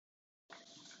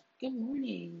Good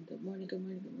morning, good morning, good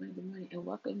morning, good morning, good morning, and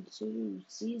welcome to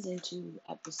season two,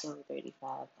 episode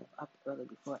 35 of Up Early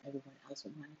Before Everyone Else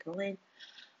with Monica Lynn.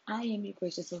 I am your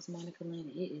gracious host, Monica Lynn.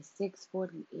 It is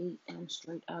 6:48. I'm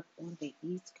straight up on the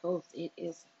East Coast. It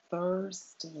is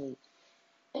Thursday,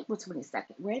 April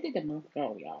 22nd. Where did the month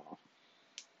go, y'all?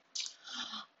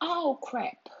 Oh,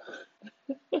 crap.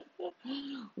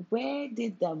 Where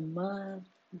did the month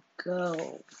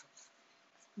go?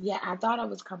 Yeah, I thought I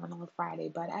was coming on Friday,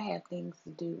 but I have things to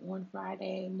do on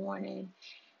Friday morning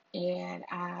and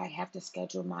I have to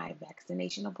schedule my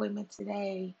vaccination appointment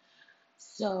today.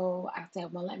 So I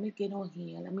said, well, let me get on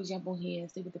here. Let me jump on here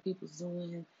and see what the people's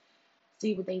doing,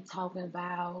 see what they talking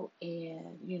about,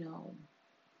 and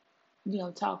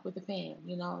talk with the fam.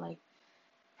 Like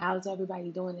how's everybody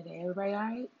doing today? Everybody all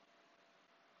right?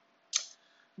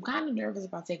 I'm kind of nervous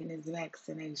about taking this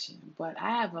vaccination, but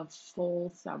I have a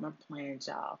full summer planned,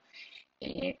 y'all,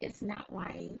 and it's not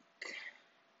like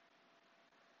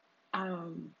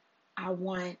um I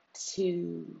want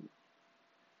to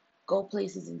go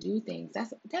places and do things.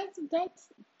 That's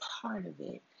part of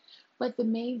it. But the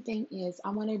main thing is I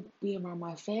want to be around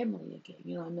my family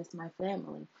again. I miss my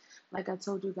family. Like I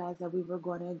told you guys that we were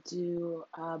going to do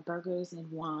burgers and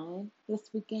wine this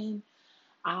weekend.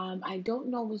 I don't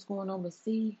know what's going on with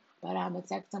C, but I'm gonna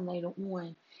text him later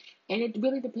on. And it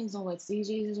really depends on what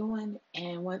CJ is doing.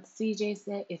 And what CJ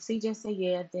said, if CJ said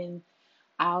yeah, then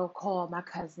I'll call my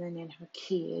cousin and her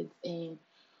kids, and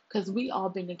because we all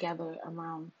been together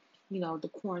around, the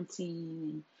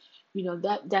quarantine, and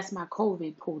that's my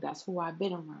COVID pool. That's who I've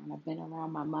been around. I've been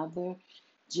around my mother,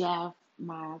 Jeff,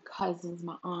 my cousins,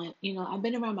 my aunt. I've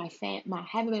been around my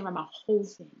haven't been around my whole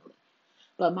family,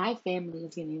 but my family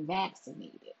is getting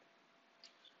vaccinated.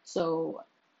 So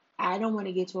I don't want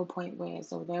to get to a point where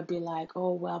so they'll be like,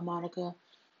 oh well, Monica,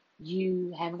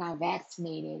 you haven't got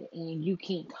vaccinated and you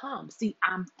can't come. See,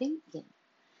 I'm thinking.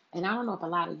 And I don't know if a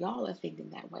lot of y'all are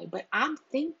thinking that way, but I'm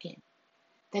thinking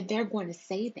that they're going to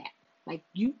say that. Like,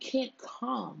 you can't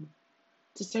come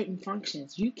to certain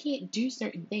functions. You can't do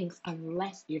certain things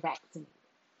unless you're vaccinated.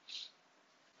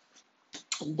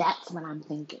 And that's what I'm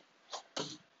thinking.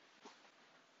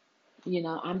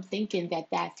 I'm thinking that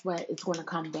that's what it's going to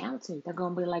come down to. They're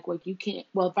going to be like, well, you can't,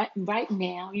 well, right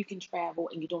now you can travel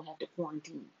and you don't have to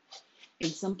quarantine.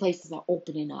 And some places are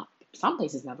opening up. Some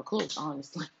places never close,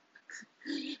 honestly.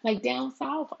 Like down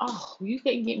south, oh, you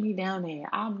couldn't get me down there.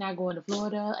 I'm not going to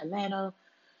Florida, Atlanta.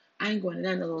 I ain't going to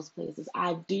none of those places.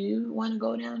 I do want to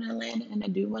go down to Atlanta and I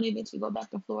do want to eventually go back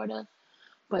to Florida,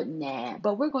 but nah.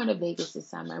 But we're going to Vegas this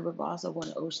summer. We're also going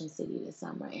to Ocean City this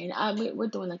summer. And we're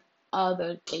doing like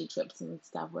other day trips and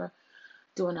stuff. We're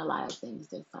doing a lot of things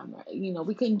this summer.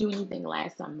 We couldn't do anything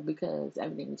last summer because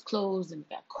everything was closed and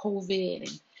we got COVID.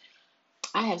 And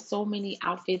I have so many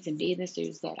outfits and business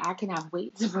suits that I cannot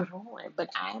wait to put on. But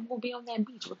I am going to be on that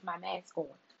beach with my mask on.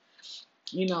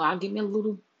 I'll give me a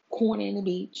little corner in the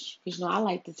beach because I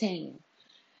like to tan.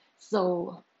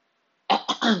 So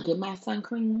get my sun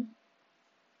cream,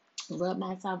 rub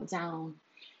myself down,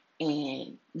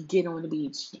 and get on the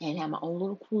beach and have my own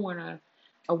little corner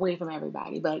away from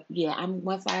everybody. But yeah, I'm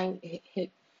once I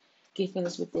get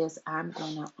finished with this, I'm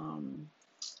gonna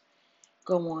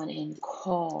go on and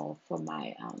call for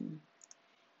my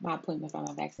appointment for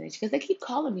my vaccination because they keep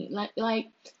calling me like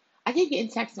I keep getting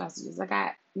text messages like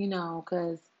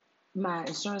because my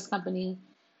insurance company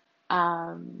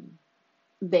um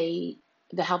they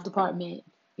the health department,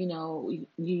 they're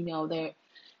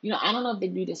I don't know if they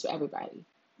do this for everybody,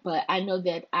 but I know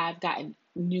that I've gotten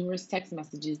numerous text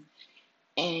messages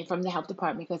and from the health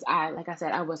department because like I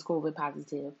said, I was COVID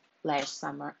positive last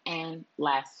summer and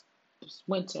last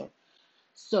winter.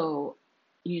 So,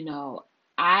 you know,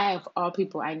 I have all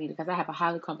people I need because I have a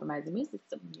highly compromised immune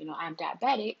system. I'm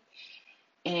diabetic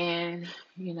and,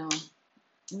 you know,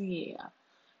 yeah.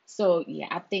 So yeah,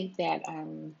 I think that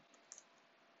I'm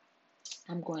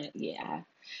going to, yeah,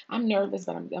 I'm nervous,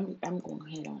 but I'm going to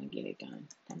head on and get it done.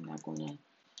 I'm not going to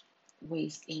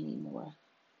waste any more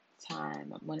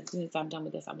time. As soon as I'm done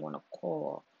with this, I'm going to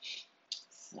call.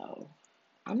 So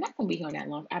I'm not going to be here that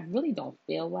long. I really don't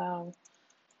feel well.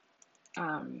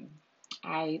 Um,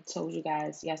 I told you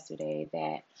guys yesterday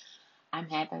that I'm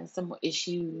having some more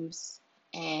issues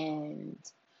and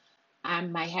I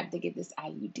might have to get this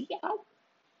IUD out.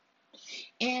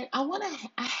 And I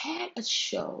had a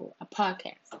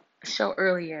podcast, a show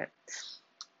earlier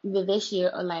either this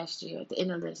year or last year, at the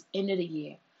end of the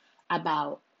year,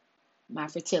 about my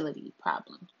fertility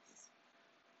problems.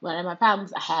 One of my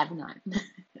problems, I have none.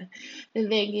 The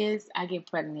thing is, I get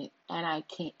pregnant and I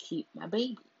can't keep my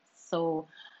baby. So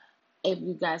If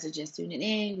you guys are just tuning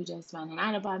in, you just finding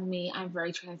out about me, I'm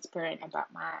very transparent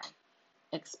about my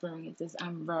experiences.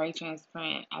 I'm very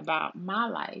transparent about my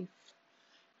life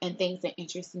and things that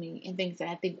interest me and things that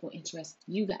I think will interest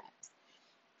you guys.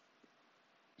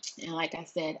 And like I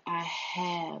said, I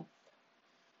have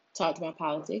talked about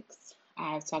politics.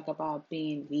 I've talked about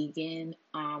being vegan,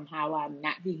 how I'm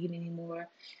not vegan anymore,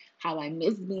 how I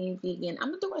miss being vegan. I'm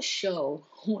gonna do a show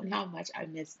on how much I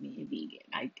miss being vegan.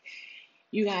 Like,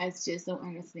 you guys just don't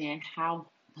understand how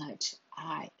much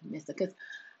I miss it because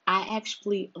I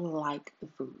actually like the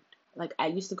food. Like, I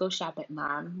used to go shop at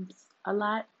Mom's a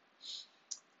lot,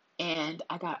 and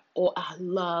I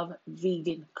love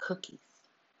vegan cookies.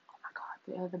 Oh my God,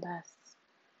 they're the best.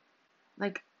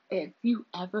 Like, if you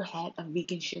ever had a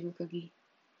vegan sugar cookie,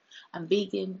 a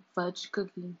vegan fudge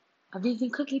cookie, a vegan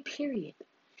cookie, period,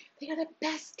 they are the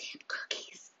best damn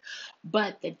cookies.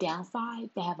 But the downside,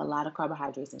 they have a lot of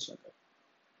carbohydrates and sugar.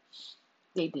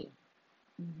 They do.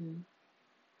 hmm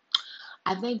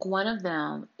I think one of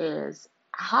them is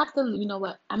I have to, you know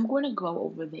what? I'm going to go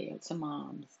over there to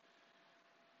Mom's.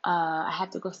 I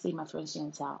have to go see my friend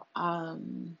Chantel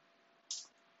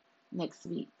next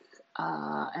week.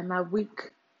 And my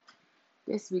week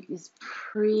this week is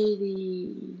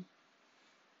pretty.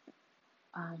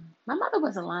 My mother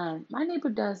wasn't lying. My neighbor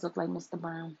does look like Mr.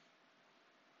 Brown.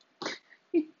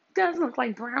 He does look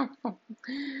like Brown.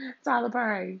 Tyler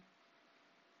Perry.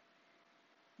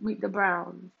 Meet the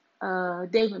Browns.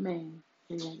 David Mann.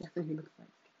 Yeah, that's what he looks like.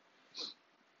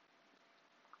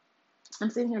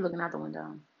 I'm sitting here looking out the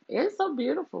window. It's so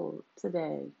beautiful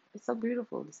today. It's so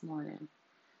beautiful this morning.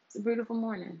 It's a beautiful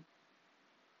morning.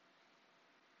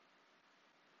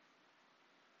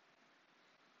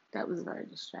 That was very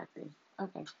distracting.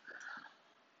 Okay.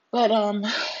 But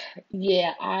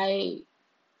yeah, I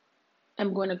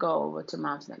am going to go over to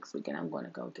Mom's next week and I'm going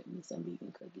to go get me some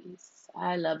vegan cookies.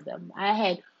 I love them. I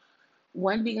had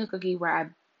one vegan cookie where I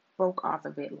broke off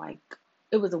of it like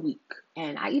it was a week.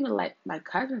 And I even let my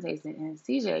cousin taste it and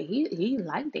CJ, he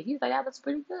liked it. He's like, that was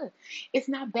pretty good. It's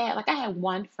not bad. Like, I had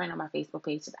one friend on my Facebook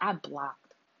page that I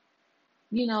blocked.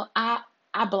 You know, I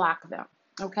block them.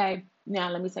 Okay. Now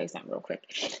let me tell you something real quick.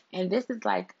 And this is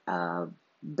like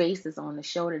basis on the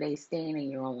show today, staying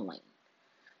in your own lane.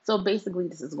 So basically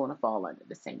this is going to fall under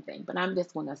the same thing, but I'm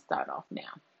just going to start off now.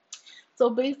 So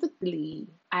basically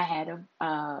I had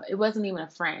it wasn't even a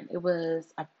friend. It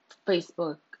was a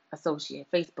Facebook associate,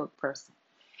 Facebook person.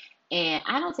 And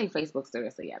I don't take Facebook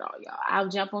seriously at all, y'all. I'll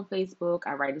jump on Facebook,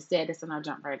 I write a status, and I'll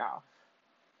jump right off.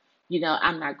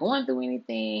 I'm not going through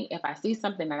anything. If I see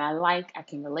something that I like, I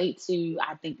can relate to,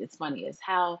 I think it's funny as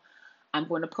hell, I'm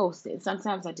going to post it.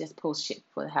 Sometimes I just post shit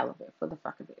for the hell of it, for the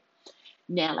fuck of it.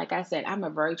 Now, like I said, I'm a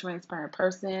very transparent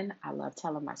person. I love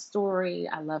telling my story.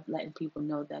 I love letting people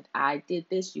know that I did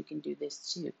this, you can do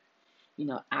this too.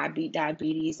 I beat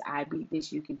diabetes, I beat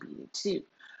this, you can beat it too.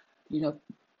 You know,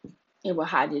 and well,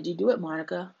 how did you do it,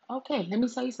 Monica? Okay, let me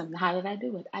tell you something. How did I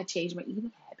do it? I changed my eating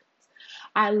habits.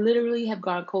 I literally have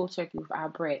gone cold turkey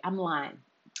without bread. I'm lying.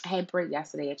 I had bread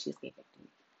yesterday at Cheesecake Factory.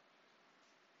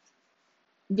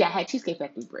 Yeah, I had Cheesecake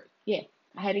Factory bread. Yeah,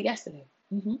 I had it yesterday.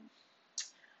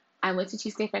 I went to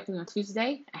Cheesecake Factory on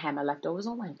Tuesday. I had my leftovers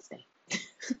on Wednesday.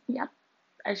 Yep,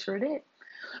 I sure did.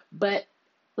 But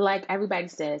like everybody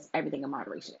says, everything in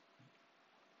moderation.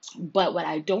 But what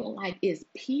I don't like is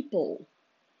people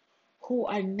who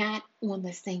are not on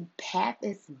the same path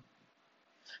as me,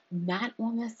 not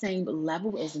on the same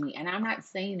level as me. And I'm not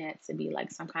saying that to be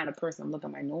like some kind of person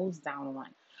looking my nose down on.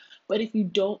 But if you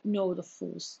don't know the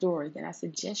full story, then I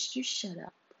suggest you shut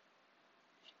up.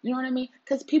 You know what I mean?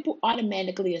 Because people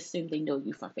automatically assume they know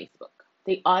you from Facebook.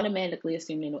 They automatically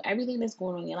assume they know everything that's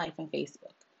going on in your life on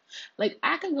Facebook. Like,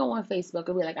 I can go on Facebook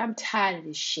and be like, I'm tired of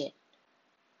this shit.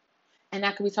 And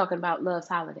I could be talking about Love's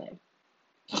Holiday.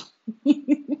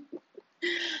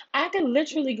 I could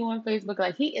literally go on Facebook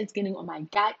like, he is getting on my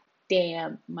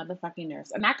goddamn motherfucking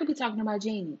nerves. And I could be talking about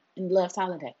Jamie in Love's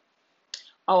Holiday.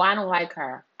 Oh, I don't like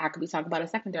her. I could be talking about a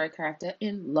secondary character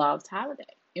in Love's Holiday.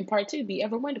 In part two, Be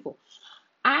Ever Wonderful.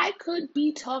 I could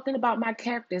be talking about my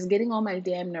characters getting on my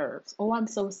damn nerves. Oh, I'm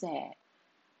so sad.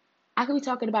 I could be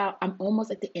talking about I'm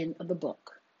almost at the end of the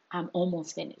book. I'm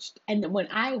almost finished. And when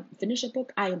I finish a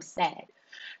book, I am sad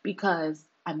because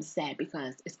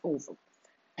it's over.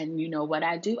 And you know what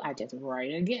I do? I just write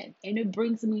it again. And it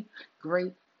brings me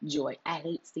great joy. I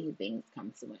hate seeing things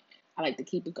come to an end. I like to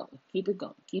keep it going, keep it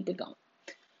going, keep it going.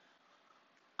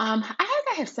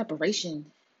 I have separation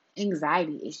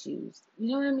anxiety issues.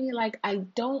 You know what I mean? Like, I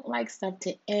don't like stuff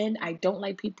to end. I don't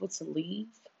like people to leave.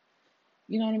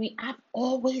 You know what I mean? I've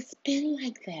always been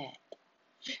like that.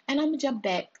 And I'm gonna jump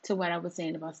back to what I was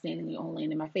saying about standing in your own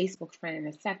lane and my Facebook friend in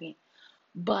a second.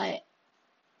 But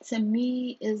to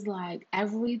me, is like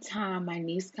every time my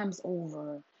niece comes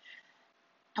over,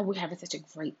 we're having such a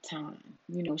great time.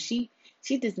 She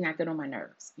does not get on my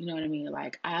nerves. You know what I mean?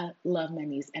 Like I love my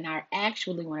niece, and I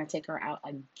actually want to take her out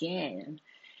again.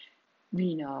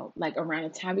 Like around the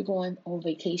time we go on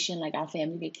vacation, like our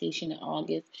family vacation in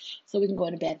August, so we can go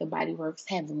to Bath and Body Works,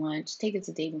 have lunch, take it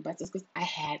to Dave and Buster's because I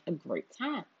had a great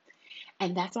time.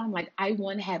 And that's why I'm like, I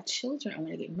want to have children. I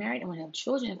want to get married. I want to have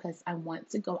children because I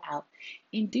want to go out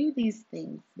and do these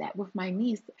things that with my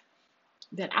niece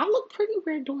that I look pretty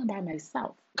weird doing by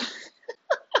myself.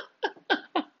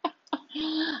 I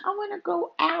want to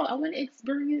go out. I want to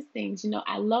experience things.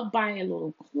 I love buying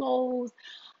little clothes.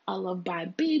 I love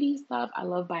buying baby stuff. I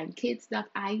love buying kid stuff.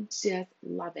 I just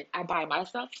love it. I buy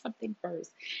myself something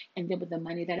first. And then with the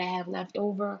money that I have left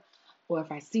over, or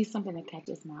if I see something that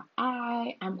catches my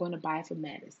eye, I'm going to buy it for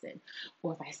Madison.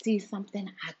 Or if I see something,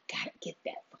 I got to get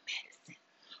that for Madison.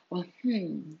 Or,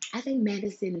 I think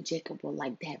Madison and Jacob will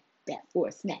like that for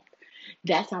a snack.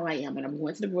 That's how I am. And I'm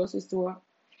going to the grocery store,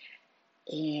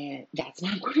 and that's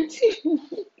what I'm going to do.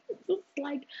 It's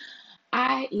like,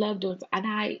 I love doing,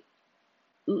 and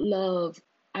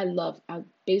love I'm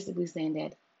basically saying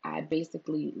that I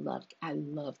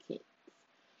love kids.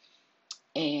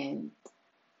 And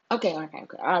okay.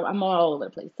 I'm all over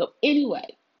the place. So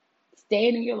anyway,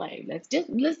 staying in your lane. Let's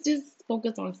just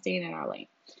focus on staying in our lane.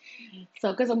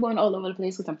 So, because I'm going all over the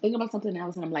place, because I'm thinking about something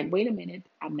else, and I'm like, wait a minute,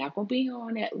 I'm not going to be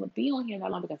on here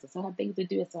that long because I still have things to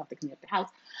do. I still have to clean up the house.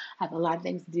 I have a lot of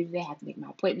things to do today. I have to make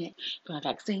my appointment for a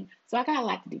vaccine. So I got a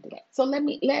lot to do today. So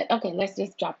let's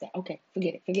just drop that. Okay,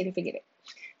 forget it.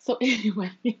 So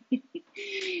anyway,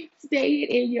 stay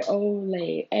in your own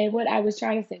lane. And what I was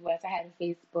trying to say was I had a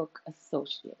Facebook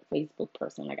associate, Facebook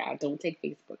person. Like I don't take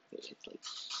Facebook seriously.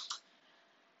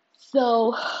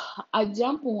 So I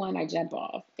jump on, I jump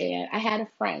off. And I had a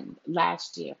friend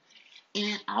last year.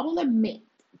 And I will admit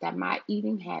that my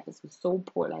eating habits were so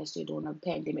poor last year during the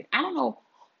pandemic. I don't know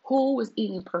who was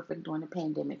eating perfect during the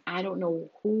pandemic. I don't know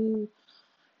who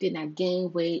did not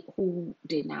gain weight, who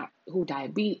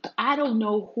diabetes. I don't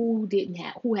know who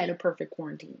had a perfect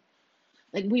quarantine.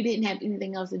 Like we didn't have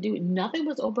anything else to do. Nothing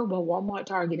was open but Walmart,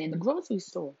 Target, and the grocery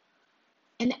store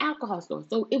and the alcohol store.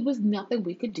 So it was nothing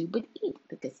we could do but eat.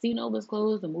 The casino was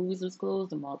closed, the movies was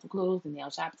closed, the malls were closed, the nail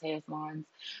shops, hair salons,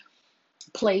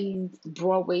 planes,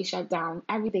 Broadway shut down.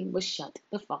 Everything was shut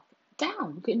the fuck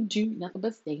down. We couldn't do nothing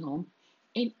but stay home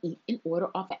and eat and order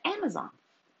off of Amazon.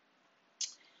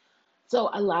 So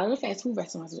a lot of the fast food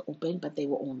restaurants were open, but they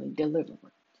were only delivering.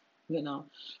 you know.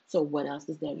 So what else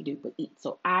is there to do but eat?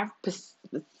 So I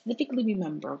specifically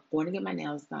remember going to get my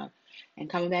nails done and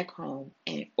coming back home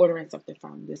and ordering something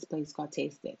from this place called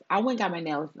Taste This. I went and got my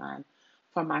nails done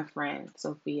from my friend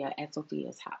Sophia at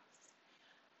Sophia's house.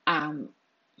 Um,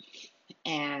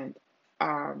 and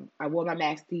I wore my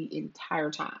mask the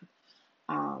entire time.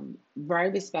 Very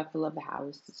respectful of the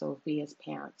house. Sophia's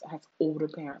parents has older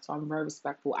parents, so I'm very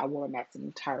respectful. I wore a mask the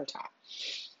entire time.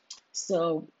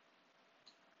 So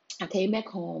I came back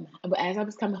home, but as I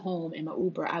was coming home in my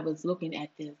Uber, I was looking at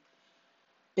this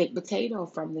baked potato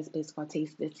from this place called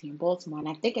Taste This here in Baltimore, and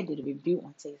I think I did a review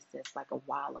on Taste This like a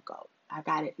while ago. I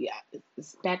got it, yeah,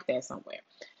 it's back there somewhere.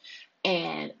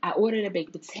 And I ordered a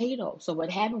baked potato. So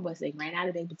what happened was they ran out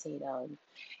of baked potato,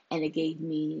 and they gave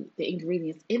me the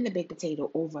ingredients in the baked potato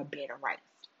over a bed of rice,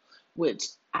 which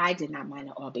I did not mind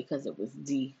at all because it was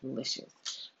delicious.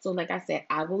 So like I said,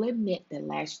 I will admit that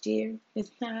last year this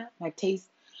time my taste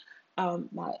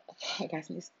my I got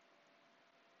some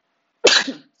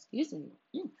excuse me.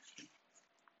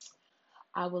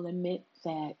 I will admit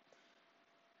that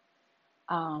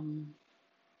um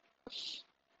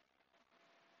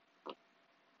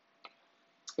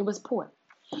it was poor.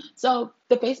 So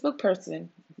the Facebook person,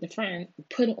 the friend,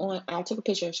 put it on. I took a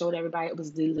picture and showed everybody it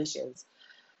was delicious.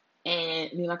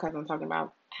 And me and my cousin talking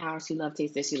about how she loves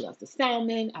taste that she loves the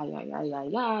salmon, ay ay ay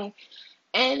ay ay.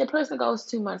 And the person goes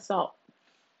too much salt.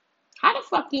 How the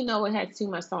fuck you know it has too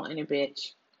much salt in it,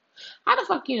 bitch? How the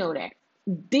fuck you know that?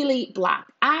 Delete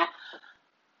block. I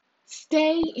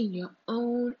stay in your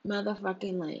own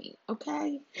motherfucking lane,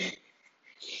 okay?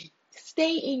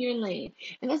 Stay in your lane.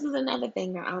 And this is another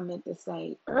thing that I meant to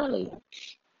say earlier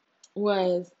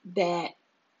was that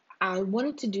I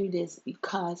wanted to do this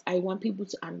because I want people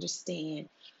to understand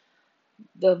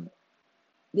the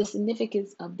the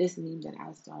significance of this meme that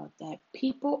I saw, that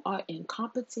people are in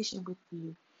competition with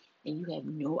you and you have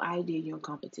no idea you're in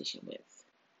competition with.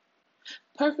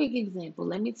 Perfect example.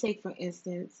 Let me take for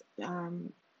instance,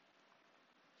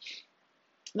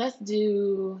 let's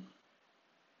do.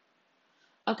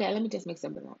 Okay, let me just make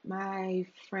something up. My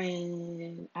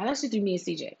friend, let's just do me and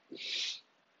CJ.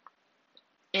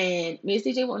 And me and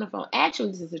CJ were on the phone.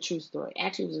 Actually, this is a true story.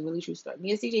 Actually, it was a really true story.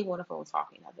 Me and CJ were on the phone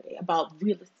talking the other day about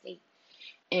real estate.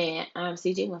 And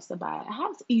CJ wants to buy a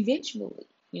house eventually.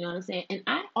 You know what I'm saying? And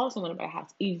I also want to buy a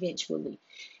house eventually.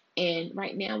 And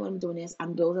right now, what I'm doing is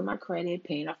I'm building my credit,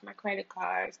 paying off my credit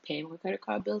cards, paying my credit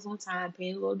card bills on time,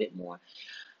 paying a little bit more.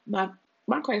 My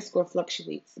my credit score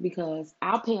fluctuates because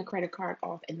I'll pay a credit card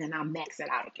off and then I'll max it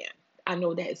out again. I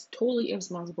know that is totally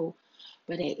irresponsible,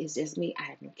 but hey, it's just me. I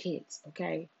have no kids,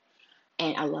 okay?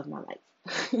 And I love my life.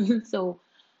 So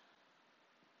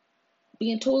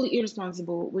being totally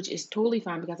irresponsible, which is totally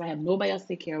fine because I have nobody else to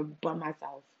take care of but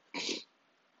myself,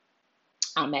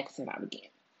 I'll max it out again.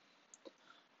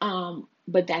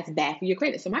 But that's bad for your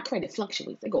credit. So my credit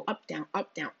fluctuates. They go up, down,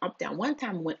 up, down, up, down. One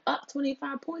time it went up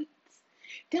 25 points.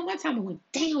 Then one time it went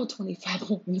down 25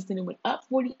 points. Then it went up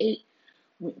 48,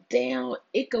 went down.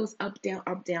 It goes up, down,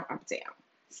 up, down, up, down.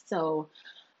 So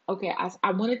okay,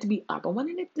 I wanted to be up. I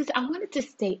wanted to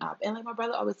stay up. And like my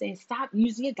brother always saying, stop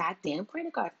using your goddamn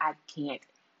credit cards. I can't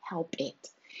help it.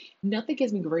 Nothing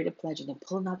gives me greater pleasure than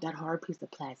pulling out that hard piece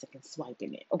of plastic and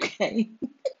swiping it. Okay.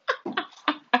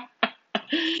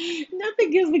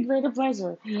 Nothing gives me greater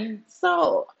pleasure.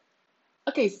 So,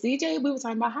 okay, CJ, we were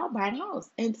talking about how buying a house.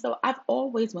 And so I've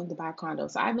always wanted to buy a condo.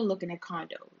 So I've been looking at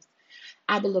condos.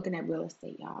 I've been looking at real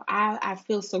estate, y'all. I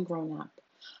feel so grown up.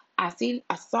 I seen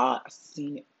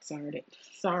it.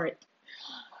 Sorry.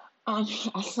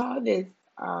 I saw this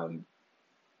um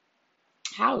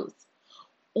house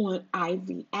on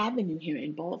Ivy Avenue here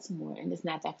in Baltimore, and it's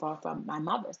not that far from my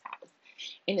mother's house.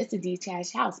 And it's a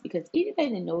detached house because anybody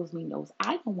that knows me knows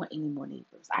I don't want any more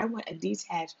neighbors. I want a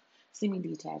detached,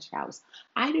 semi-detached house.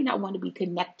 I do not want to be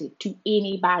connected to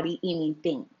anybody,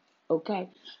 anything. Okay?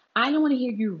 I don't want to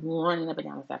hear you running up and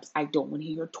down the steps. I don't want to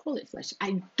hear your toilet flush.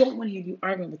 I don't want to hear you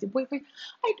arguing with your boyfriend.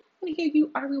 I don't want to hear you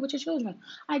arguing with your children.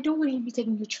 I don't want to hear you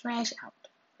taking your trash out.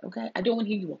 Okay? I don't want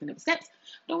to hear you walking up the steps.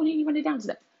 I don't want to hear you running down the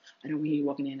steps. I don't want to hear you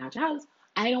walking in and out your house.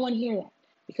 I don't want to hear that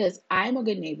because I'm a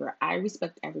good neighbor. I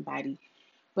respect everybody.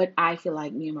 But I feel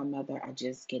like me and my mother are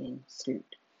just getting screwed.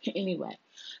 Anyway,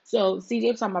 so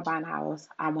CJ was talking about buying a house.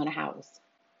 I want a house.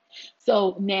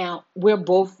 So now we're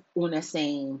both on the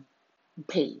same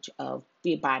page of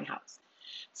we buying a house.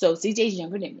 So CJ's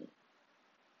younger than me,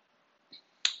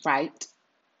 right?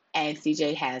 And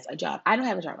CJ has a job. I don't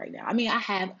have a job right now. I mean,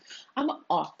 I'm an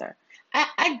author.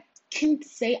 I can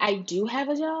say I do have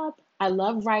a job. I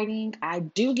love writing. I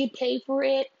do get paid for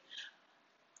it.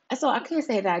 So I can't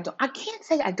say that I can't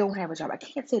say I don't have a job. I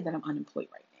can't say that I'm unemployed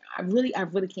right now. I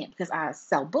really can't because I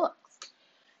sell books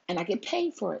and I get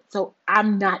paid for it. So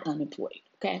I'm not unemployed.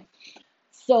 Okay.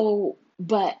 So,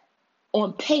 but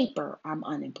on paper, I'm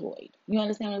unemployed. You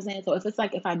understand what I'm saying? So if it's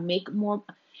like if I make more,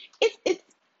 it's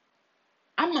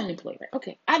I'm unemployed, right?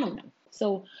 Okay. I don't know.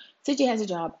 So CJ has a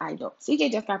job. I don't.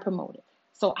 CJ just got promoted.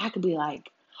 So I could be like,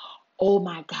 oh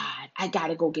my God, I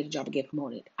gotta go get a job and get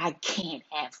promoted. I can't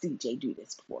have CJ do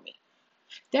this for me.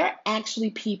 There are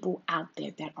actually people out there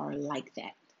that are like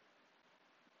that.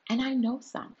 And I know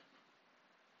some.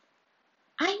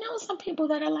 I know some people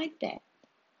that are like that.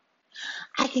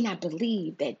 I cannot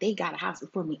believe that they got a house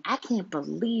before me. I can't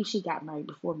believe she got married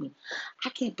before me. I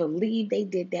can't believe they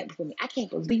did that before me. I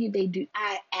can't believe they do.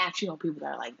 I actually know people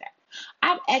that are like that.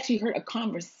 I've actually heard a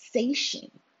conversation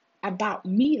about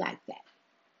me like that.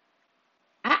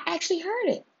 I actually heard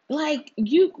it. Like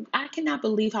I cannot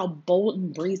believe how bold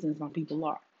and brazen some people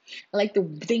are. Like the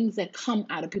things that come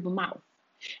out of people's mouth.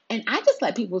 And I just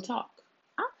let people talk.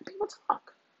 I let people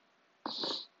talk.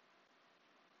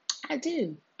 I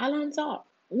do. I let them talk.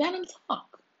 Let them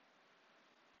talk.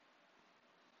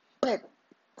 But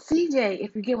CJ,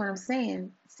 if you get what I'm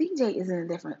saying, CJ is in a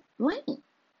different lane.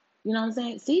 You know what I'm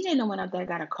saying? CJ no one out there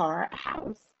got a car, a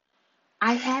house.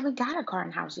 I haven't got a car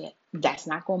and house yet. That's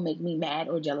not gonna make me mad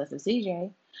or jealous of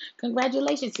CJ.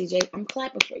 Congratulations, CJ. I'm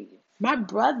clapping for you. My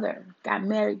brother got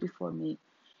married before me,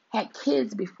 had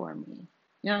kids before me.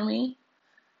 You know what I mean?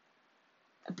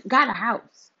 Got a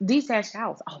house, detached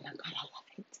house. Oh my God, I love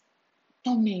it.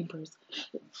 No neighbors,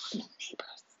 no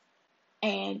neighbors.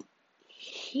 And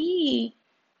he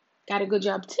got a good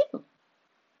job too.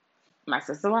 My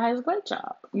sister-in-law has a great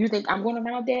job. You think I'm going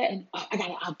around there and oh, I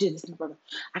gotta outdo this, my brother.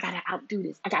 I gotta outdo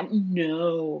this. I got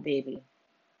no, baby,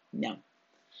 no,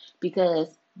 because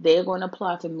they're going to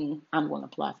apply for me. I'm going to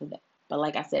apply for them. But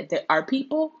like I said, there are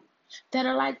people that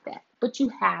are like that. But you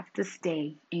have to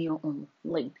stay in your own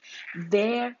lane.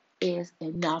 There is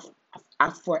enough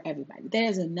for everybody.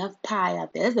 There's enough pie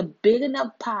out there. There's a big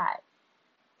enough pie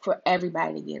for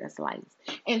everybody to get a slice.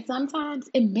 And sometimes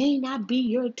it may not be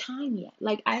your time yet.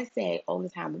 Like I say all the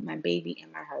time with my baby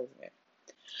and my husband,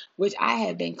 which I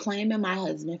have been claiming my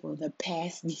husband for the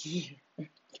past year.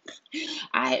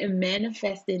 I am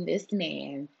manifesting this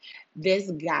man, this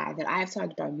guy that I've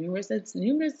talked about numerous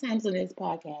times on this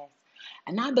podcast.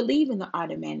 And I believe in the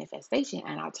art of manifestation,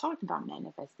 and I talk about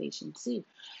manifestation too.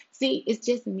 See, it's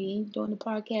just me doing the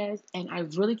podcast, and I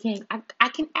really can't. I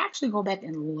can actually go back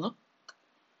and look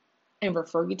and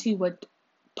refer you to what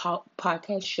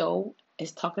podcast show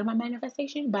is talking about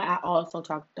manifestation, but I also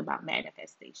talked about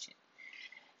manifestation.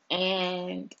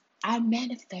 And I'm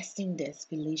manifesting this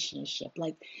relationship.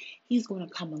 Like, he's going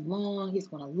to come along, he's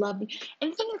going to love me.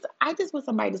 And the thing is, I just want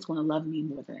somebody that's going to love me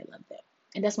more than I love them.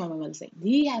 And that's what my mother said.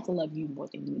 He has to love you more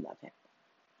than you love him.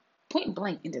 Point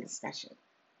blank in the discussion.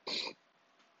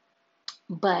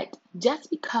 But just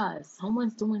because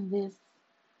someone's doing this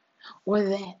or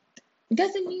that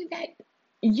doesn't mean that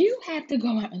you have to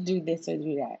go out and do this or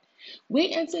do that.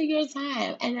 Wait until your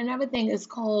time. And another thing is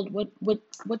called what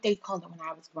they called it when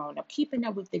I was growing up, keeping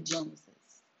up with the Joneses.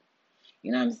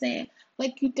 You know what I'm saying?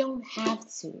 Like, you don't have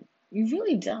to. You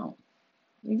really don't.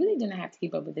 You really do not have to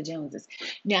keep up with the Joneses.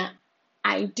 Now,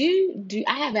 I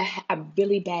have a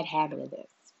really bad habit of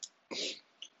this.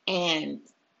 And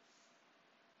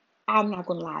I'm not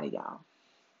going to lie to y'all.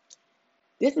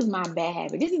 This is my bad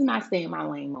habit. This is my stay in my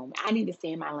lane moment. I need to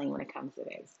stay in my lane when it comes to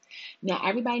this. Now,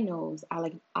 everybody knows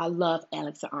I love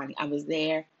Alex and Arnie. I was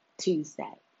there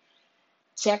Tuesday.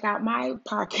 Check out my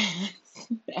podcast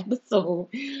episode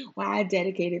where I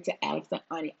dedicated to Alex and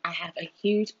Ani. I have a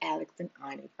huge Alex and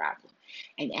Ani problem.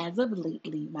 And as of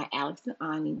lately, my Alex and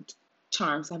Ani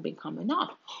charms have been coming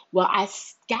off. Well, I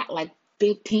got like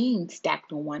 15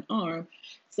 stacked on one arm.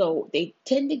 So they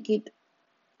tend to get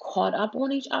caught up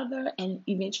on each other, and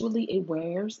eventually it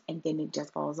wears and then it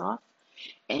just falls off.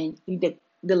 And the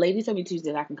lady told me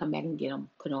Tuesday that I can come back and get them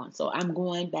put on. So I'm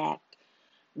going back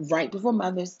right before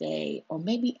Mother's Day or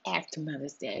maybe after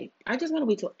Mother's Day. I just want to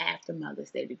wait till after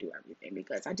Mother's Day to do everything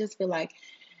because I just feel like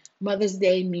Mother's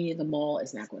Day, me and the mall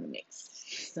is not going to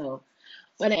mix. So,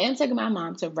 but I am taking my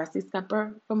mom to Rusty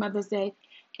Scupper for Mother's Day,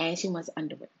 and she wants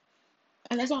underwear.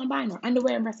 And that's all I'm buying her,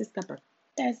 underwear and Rusty Scupper.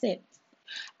 That's it.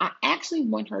 I actually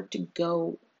want her to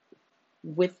go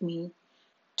with me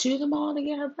to the mall to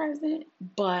get her present,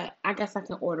 but I guess I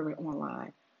can order it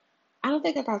online. I don't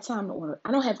think I got time to order.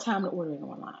 I don't have time to order it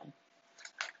online.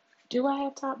 Do I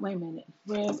have time? Wait a minute.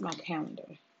 Where's my calendar?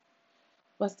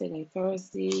 What's today?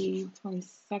 Thursday,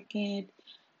 22nd.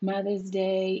 Mother's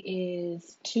Day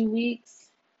is 2 weeks.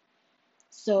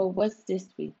 So what's this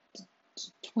week?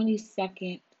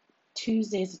 22nd.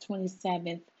 Tuesday is the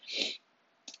 27th.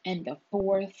 And the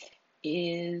 4th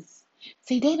is.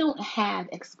 See, they don't have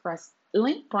Express.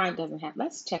 Link Prime doesn't have.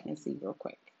 Let's check and see real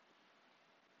quick.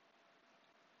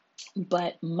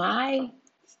 But my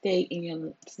stay in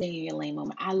your lane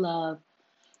moment. I love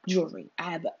jewelry.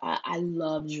 I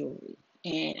love jewelry,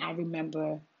 and I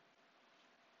remember.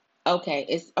 Okay,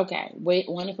 it's okay. Wait,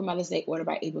 one for Mother's Day ordered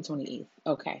by April 28th.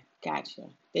 Okay, gotcha.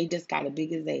 They just got a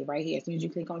big as A right here. As soon as you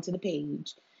click onto the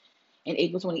page, and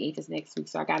April 28th is next week,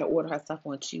 so I got to order her stuff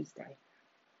on Tuesday.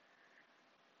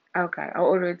 Okay, I'll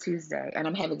order it Tuesday, and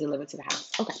I'm having it delivered to the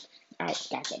house. Okay, all right,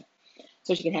 gotcha.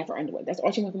 So she can have her underwear. That's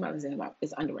all she wants for Mother's Day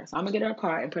is underwear. So I'm gonna get her a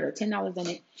card and put her $10 in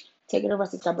it. Take it to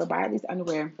Rusty Scupper, buy these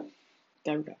underwear.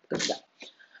 There we go. Good stuff.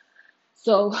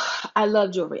 So I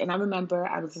love jewelry, and I remember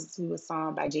I was listening to a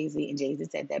song by Jay-Z, and Jay-Z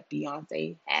said that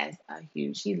Beyonce has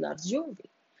she loves jewelry.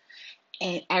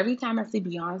 And every time I see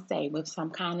Beyonce with some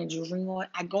kind of jewelry on,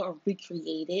 I go and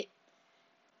recreate it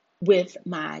with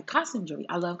my costume jewelry.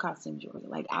 I love costume jewelry.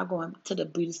 Like I'll go to the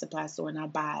beauty supply store and I'll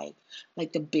buy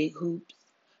like the big hoops,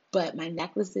 but my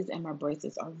necklaces and my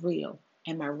bracelets are real,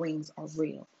 and my rings are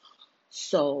real.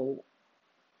 So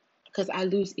because I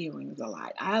lose earrings a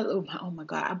lot. Oh my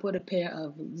God, I bought a pair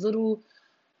of little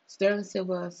sterling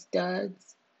silver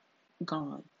studs,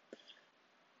 gone.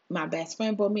 My best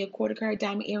friend bought me a quarter carat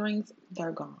diamond earrings,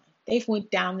 they're gone. They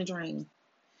went down the drain.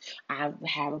 I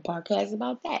have a podcast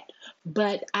about that.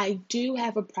 But I do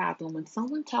have a problem when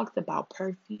someone talks about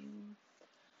perfume,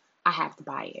 I have to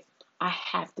buy it. I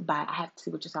have to see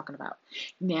what you're talking about.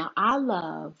 Now I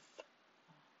love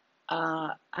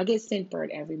I get Scentbird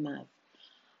every month.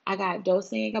 I got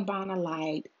Dolce and Gabbana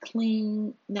Light,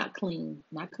 not clean,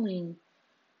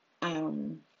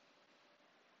 um,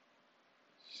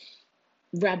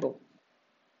 Rebel,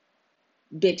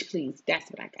 bitch, please. That's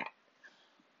what I got.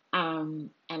 And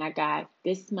I got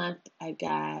this month. I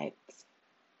got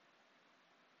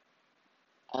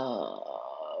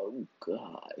oh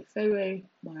God, February,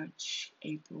 March,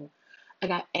 April. I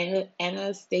got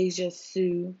Anastasia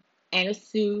Sue, Anna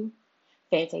Sue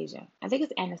Fantasia. I think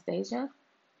it's Anastasia,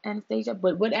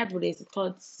 but whatever it is, it's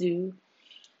called Sue.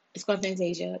 It's called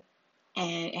Fantasia,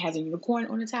 and it has a unicorn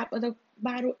on the top of the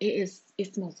bottle. It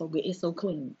smells so good. It's so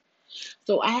clean.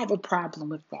 So I have a problem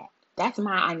with that. That's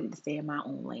my I need to stay in my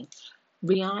own lane.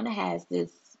 Rihanna has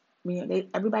this.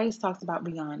 Everybody talks about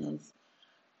Rihanna's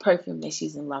perfume that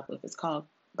she's in love with. It's called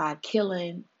By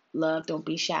Killing Love Don't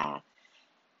Be Shy,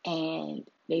 and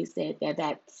they said that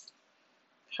that's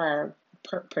her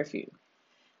perfume.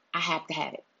 I have to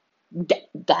have it.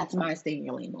 That's my stay in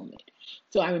your lane moment.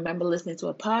 So I remember listening to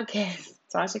a podcast,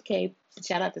 Tasha K.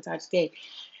 Shout out to Tasha K.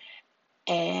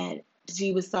 And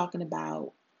she was talking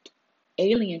about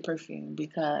alien perfume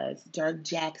because Dirk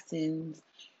Jackson's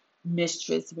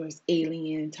mistress was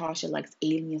alien. Tasha likes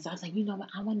aliens. So I was like, you know what?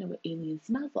 I want to know what alien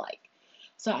smells like.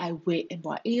 So I went and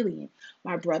bought Alien.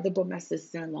 My brother bought my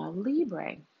sister-in-law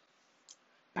Libre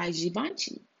by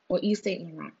Givenchy or East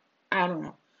Saint Laurent. I don't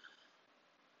know.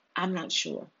 I'm not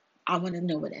sure. I want to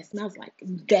know what that smells like.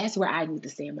 That's where I need to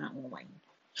stay in my own lane.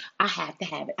 I have to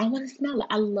have it. I want to smell it.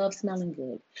 I love smelling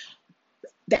good.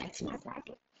 That's my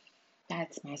problem.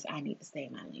 That's my. I need to stay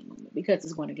in my lane moment because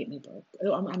it's going to get me broke.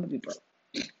 I'm gonna be broke.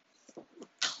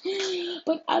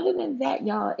 But other than that,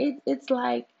 y'all, it's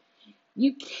like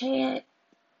you can't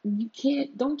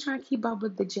don't try to keep up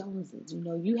with the Joneses.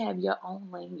 You have your own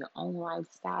lane, your own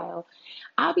lifestyle.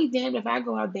 I'll be damned if I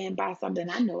go out there and buy something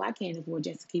I know I can't afford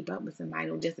just to keep up with somebody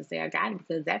or just to say I got it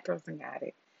because that person got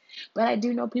it. But I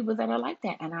do know people that are like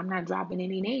that, and I'm not dropping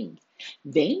any names.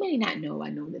 They may not know I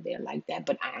know that they're like that,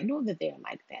 but I know that they're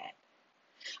like that.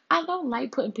 I don't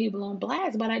like putting people on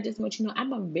blast, but I just want you to know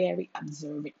I'm a very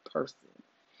observant person.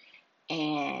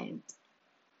 And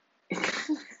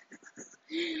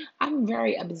I'm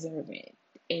very observant.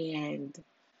 And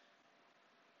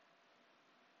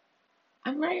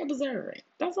I'm very observant.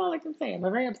 That's all I can say. I'm a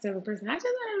very observant person. I just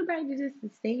want everybody to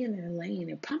just stay in their lane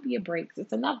and pump your brakes.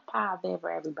 It's enough power there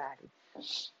for everybody.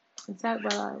 It's that,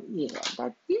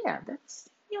 that's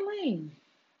your lane.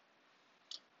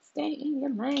 Stay in your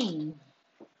lane.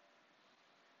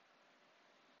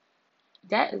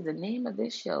 That is the name of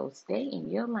this show. Stay in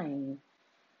your lane.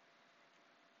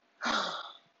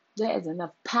 There is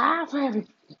enough power for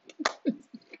everybody.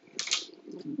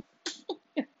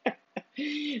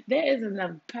 There is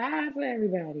enough power for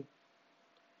everybody.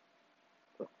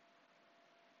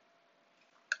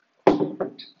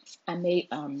 I made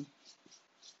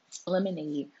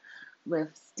lemonade with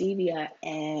stevia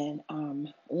and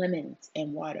lemons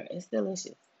and water. It's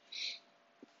delicious.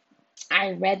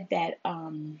 I read that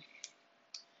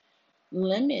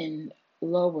lemon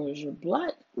lowers your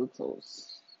blood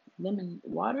glucose. Lemon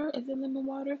water? Is it lemon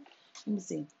water? Let me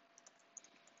see.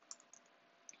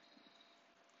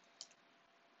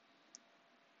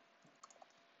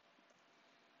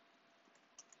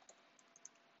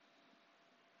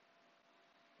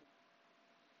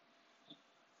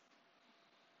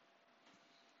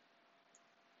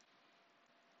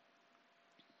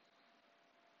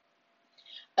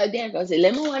 There it goes.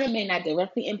 Lemon water may not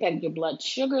directly impact your blood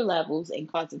sugar levels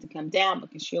and cause it to come down,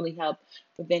 but can surely help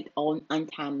prevent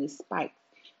untimely spikes.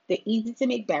 The easy to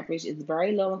make beverage is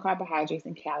very low in carbohydrates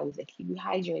and calories and keep you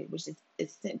hydrated, which is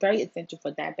very essential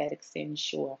for diabetics to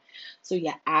ensure. So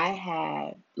yeah, I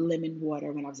had lemon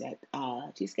water when I was at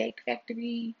Cheesecake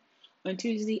Factory on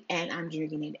Tuesday, and I'm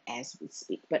drinking it as we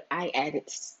speak. But I added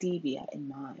stevia in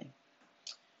mine.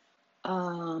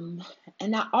 Um,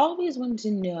 and I always wanted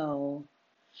to know.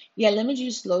 Yeah, lemon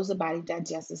juice slows the body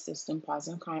digestive system,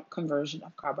 causing conversion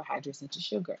of carbohydrates into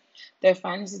sugar. Their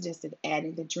findings suggested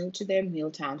adding the drink to their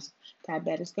meal times,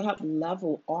 diabetics could help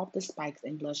level off the spikes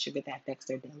in blood sugar that affects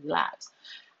their daily lives.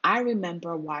 I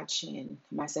remember watching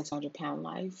My 600 Pound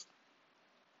Life,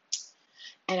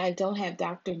 and I don't have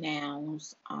Dr.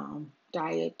 Now's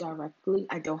diet directly.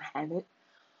 I don't have it,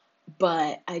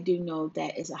 but I do know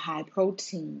that it's a high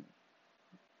protein,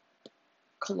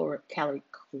 caloric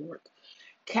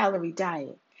calorie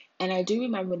diet. And I do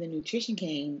remember when the nutrition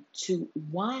came to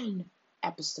one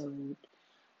episode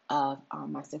of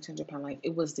My 600 Pound Life.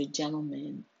 It was the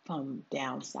gentleman from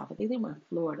down south. I think they were in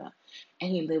Florida,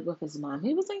 and he lived with his mom.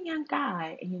 He was a young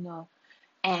guy,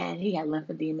 and he had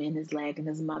lymphedema in his leg, and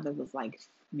his mother was like,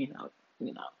 you know,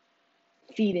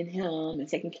 feeding him and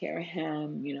taking care of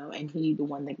him, and he's the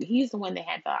one that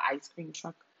had the ice cream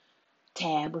truck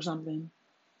tab or something,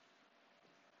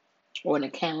 or an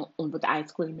account with the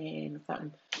ice cream man or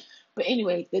something. But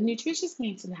anyway, the nutritionist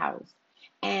came to the house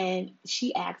and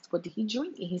she asked, what did he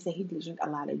drink? And he said he did drink a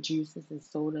lot of juices and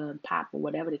soda and pop or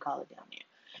whatever they call it down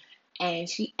there. And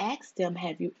she asked him,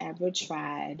 have you ever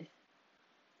tried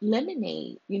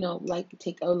lemonade, like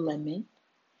take a lemon,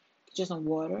 just some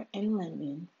water and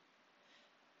lemon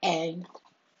and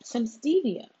some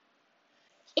stevia.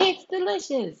 It's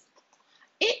delicious.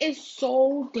 It is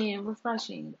so damn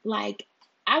refreshing. Like,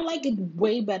 I like it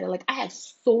way better. Like, I have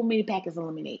so many packets of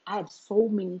lemonade. I have so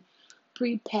many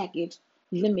prepackaged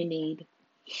lemonade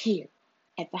here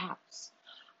at the house.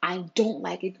 I don't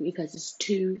like it because it's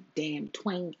too damn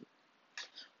twangy.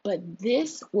 But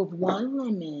this with one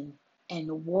lemon and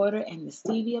the water and the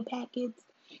stevia packets,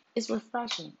 it's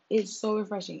refreshing. It's so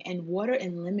refreshing. And water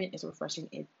and lemon is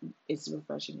refreshing. It's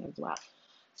refreshing as well.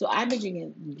 So I've been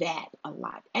drinking that a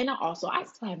lot. And I still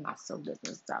have my sodas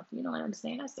and stuff. You know what I'm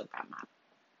saying? I still got my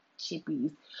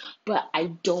chippies. But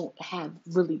I don't have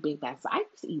really big bags. So I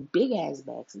used to eat big ass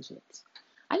bags of chips.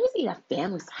 I used to eat a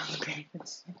family size bag of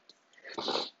chips.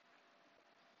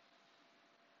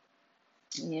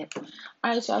 Yeah.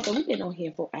 All right, y'all. So we've been on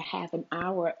here for a half an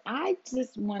hour. I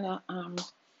just wanna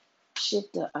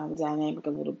shift the dynamic a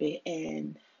little bit,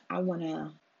 and I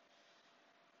wanna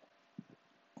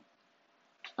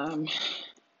um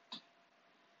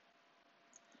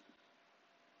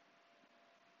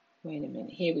wait a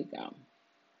minute. Here we go.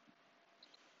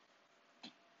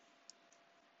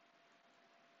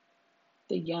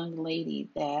 The young lady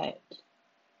that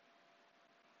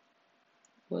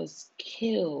was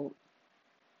killed.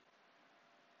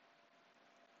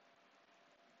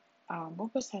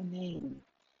 What was her name?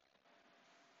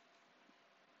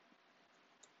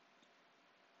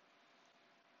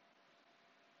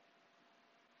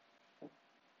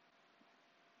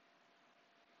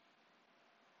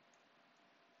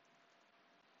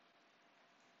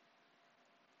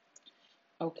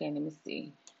 Okay, let me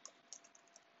see.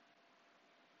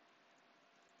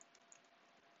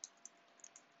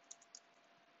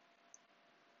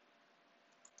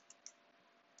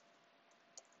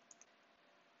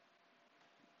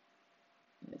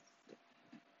 Let's see.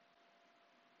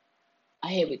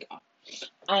 Here we go.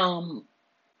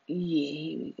 Yeah,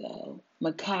 here we go.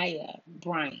 Micaiah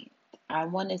Bryant. I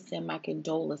want to send my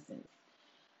condolences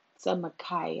to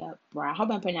Micaiah Bryant. I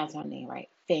hope I'm pronouncing her name right.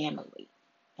 Family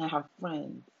and her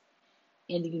friends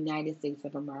in the United States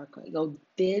of America. Yo,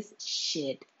 this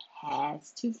shit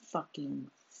has to fucking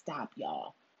stop,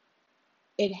 y'all.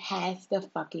 It has to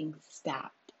fucking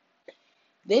stop.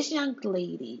 This young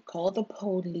lady called the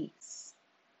police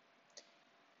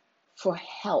for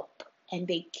help and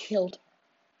they killed her.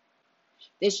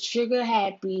 This trigger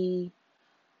happy,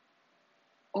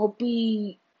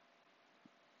 Opie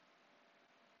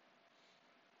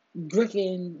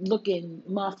Griffin looking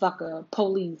motherfucker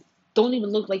police don't even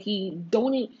look like he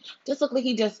don't even just look like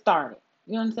he just started.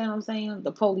 You understand what I'm saying?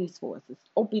 The police forces.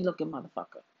 Opie looking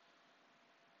motherfucker.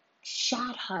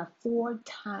 Shot her 4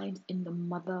 times in the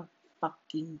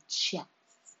motherfucking chest.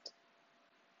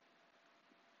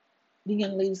 The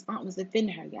young lady's aunt was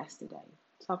defending her yesterday,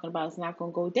 talking about it's not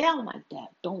gonna go down like that.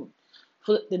 Don't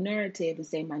flip the narrative and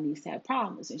say my niece had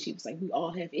problems. And she was like, we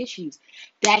all have issues.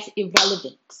 That's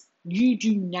irrelevant. You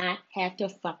do not have to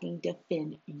fucking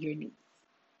defend your niece.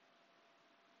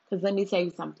 Because let me tell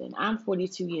you something. I'm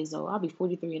 42 years old. I'll be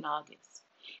 43 in August.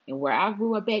 And where I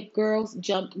grew up at, girls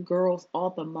jumped girls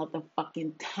all the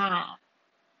motherfucking time.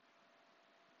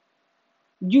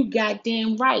 You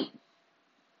goddamn right.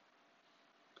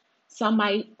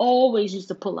 Somebody always used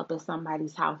to pull up at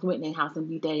somebody's house, went in their house and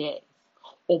beat their ass.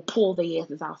 Or pull their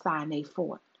asses outside and they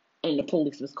fought. And the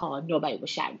police was called. Nobody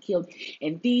was shot and killed.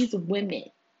 And these women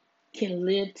can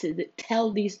live to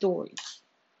tell these stories.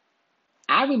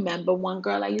 I remember one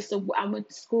girl I went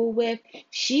to school with.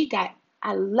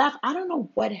 I left. I don't know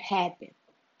what happened,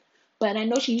 but I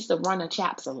know she used to run her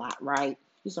chaps a lot, right?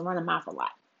 She used to run her mouth a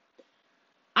lot.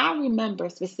 I remember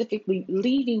specifically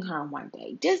leaving her one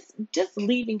day, just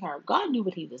leaving her. God knew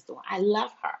what He was doing. I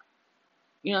left her.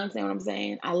 You know what I'm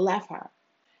saying? I left her,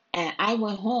 and I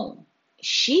went home.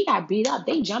 She got beat up.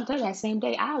 They jumped her that same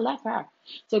day. I left her.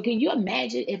 So can you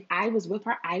imagine if I was with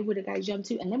her, I would have got jumped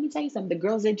too. And let me tell you something, the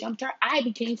girls that jumped her, I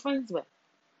became friends with.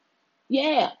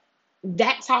 Yeah,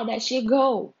 that's how that shit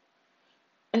go.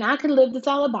 And I can live to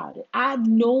tell about it. I've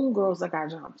known girls that got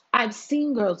jumped. I've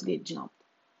seen girls get jumped.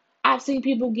 I've seen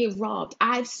people get robbed.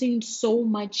 I've seen so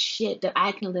much shit that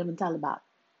I can live and tell about.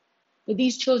 But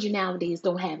these children nowadays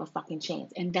don't have a fucking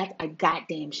chance. And that's a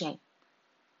goddamn shame.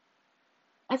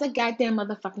 That's a goddamn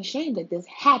motherfucking shame that this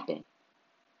happened.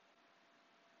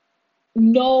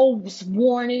 No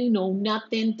warning, no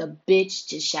nothing. The bitch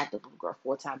just shot the little girl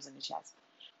 4 times in the chest.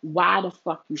 Why the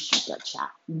fuck you shoot that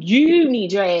child? You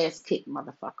need your ass kicked,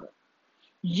 motherfucker.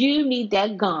 You need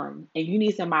that gun and you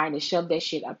need somebody to shove that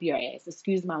shit up your ass.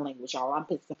 Excuse my language, y'all. I'm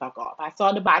pissed the fuck off. I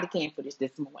saw the body cam footage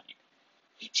this morning.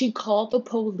 She called the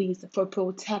police for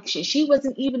protection. She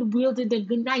wasn't even wielding the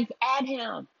knife at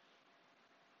him.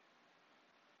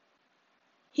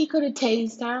 He could have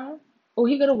tased her, or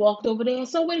he could have walked over there.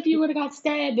 So what if you would have got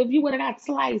stabbed, if you would have got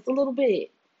sliced a little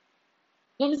bit?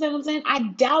 You understand what I'm saying? I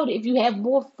doubt if you have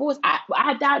more force.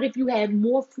 I doubt if you had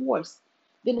more force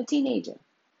than a teenager.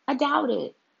 I doubt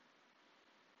it.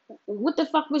 What the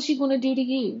fuck was she gonna do to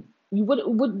you?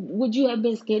 Would you have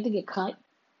been scared to get cut?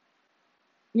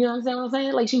 You know what I'm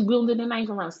saying? Like she wielded a knife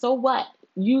around. So what?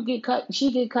 You get cut,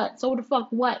 she get cut. So the fuck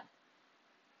what?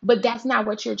 But that's not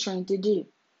what you're trained to do.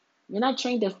 You're not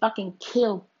trained to fucking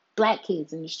kill black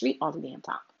kids in the street all the damn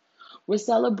time. We're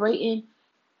celebrating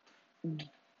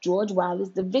George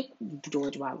Wallace,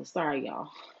 George Wallace. Sorry,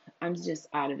 y'all. I'm just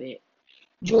out of it.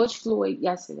 George Floyd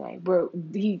yesterday, where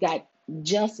he got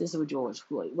justice with George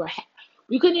Floyd.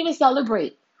 We couldn't even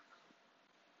celebrate.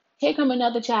 Here come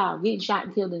another child getting shot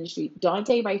and killed in the street.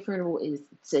 Dante Wright funeral is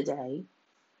today.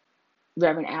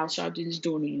 Reverend Al Sharpton is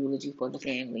doing a eulogy for the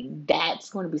family. That's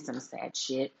going to be some sad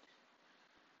shit.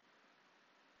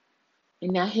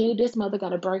 And now here this mother got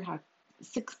to bury her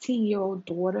 16-year-old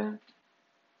daughter.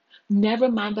 Never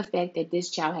mind the fact that this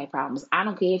child had problems. I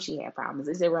don't care if she had problems.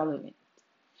 It's irrelevant.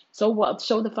 So what?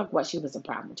 Show the fuck what she was a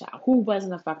problem child. Who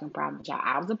wasn't a fucking problem child?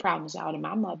 I was a problem child and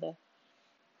my mother.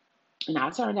 And I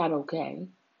turned out okay.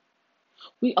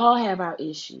 We all have our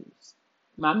issues.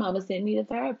 My mother sent me to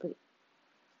therapy.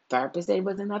 Therapist said there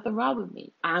wasn't nothing wrong with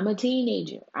me. I'm a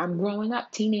teenager. I'm growing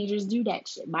up. Teenagers do that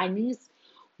shit. My niece,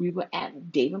 we were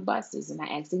at Dave and Buster's and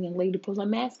I asked the young lady to pull her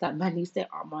mask up. My niece said,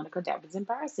 "Oh, Monica, that was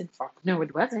embarrassing." Fuck, no,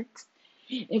 it wasn't.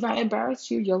 If I embarrassed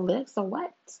you, you'll live, so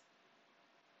what?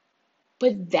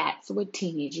 But that's what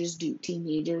teenagers do.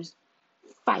 Teenagers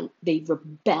fight. They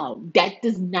rebel. That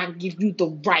does not give you the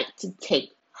right to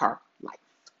take her life.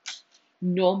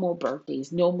 No more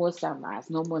birthdays. No more sunrise.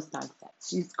 No more sunsets.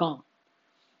 She's gone.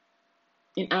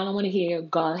 And I don't want to hear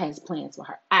God has plans for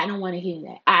her. I don't want to hear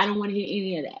that. I don't want to hear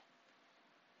any of that.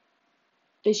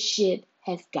 The shit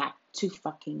has got to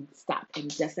fucking stop. And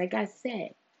just like I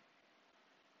said,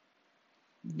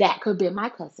 that could be my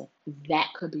cousin. That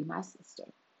could be my sister.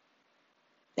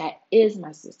 That is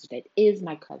my sister. That is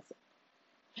my cousin.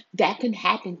 That can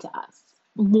happen to us.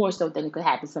 More so than it could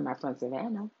happen to my friend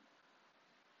Savannah.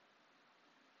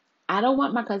 I don't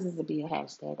want my cousins to be a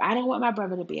hashtag. I don't want my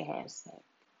brother to be a hashtag.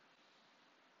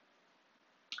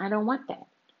 I don't want that.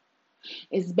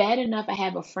 It's bad enough I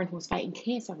have a friend who's fighting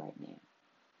cancer right now.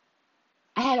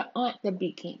 I had an aunt that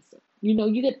beat cancer. You know,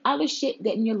 you get other shit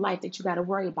that in your life that you got to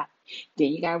worry about. Then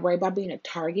you got to worry about being a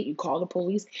target. You call the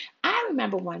police. I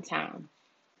remember one time,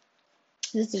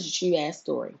 this is a true ass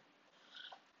story.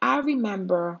 I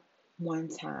remember one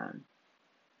time,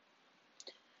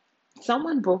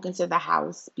 someone broke into the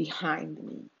house behind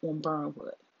me on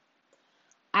Burnwood.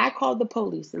 I called the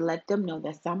police to let them know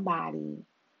that somebody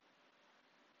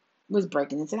was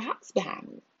breaking into the house behind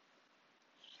me.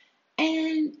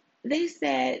 And they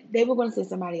said they were going to send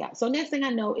somebody out. So next thing I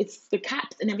know, it's the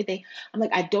cops and everything. I'm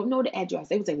like, I don't know the address.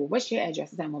 They would say, well, what's your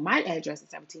address? I said, well, my address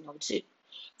is 1702.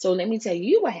 So let me tell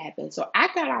you what happened. So I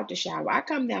got out the shower. I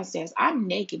come downstairs. I'm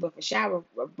naked with a shower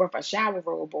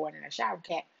robe on and a shower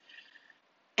cap.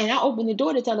 And I open the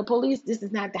door to tell the police, this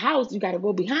is not the house. You got to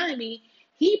go behind me.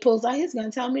 He pulls out his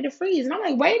gun, telling me to freeze. And I'm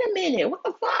like, wait a minute. What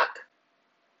the fuck?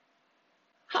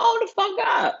 Hold the fuck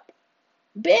up.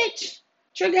 Bitch.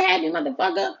 Trigger happy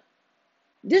motherfucker.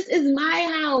 This is my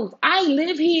house. I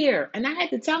live here. And I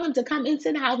had to tell him to come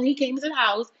into the house. And he came into the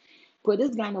house, put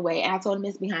his gun away. And I told him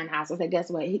it's behind the house. I said, guess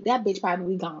what? That bitch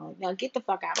probably gone. Now get the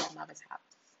fuck out of my mother's house.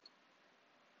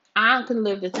 I can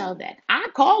live to tell that. I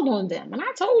called on them and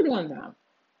I told on them.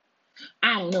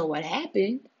 I don't know what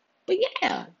happened. But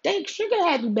yeah, they trigger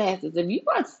happy bastards. If you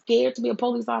are scared to be a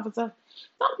police officer,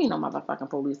 don't be no motherfucking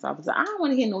police officer. I don't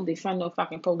want to hear no defund no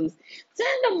fucking police. Send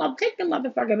them up, take the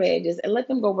motherfucking badges and let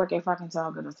them go work at fucking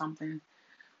Target or something.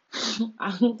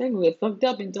 I don't think we're fucked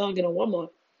up in Target or Walmart.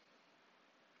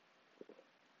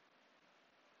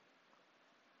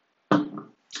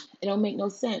 It don't make no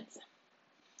sense.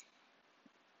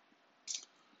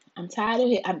 I'm tired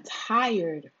of it. I'm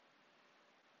tired.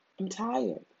 I'm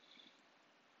tired.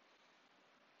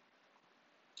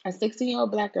 A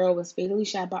 16-year-old black girl was fatally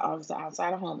shot by officer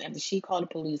outside her home after she called the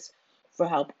police for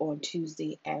help on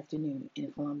Tuesday afternoon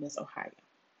in Columbus, Ohio.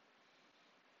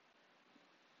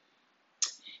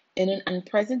 In an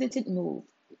unprecedented move,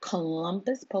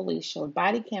 Columbus police showed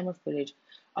body camera footage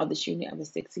of the shooting of a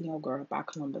 16-year-old girl by a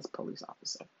Columbus police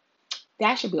officer.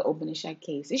 That should be an open and shut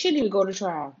case. It shouldn't even go to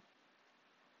trial.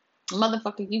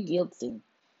 Motherfucker, you guilty.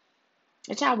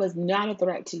 The child was not a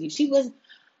threat to you. She was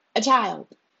a child.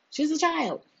 She was a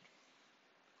child.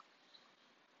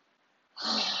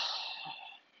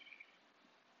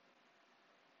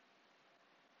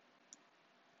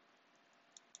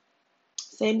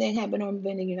 Same thing happened over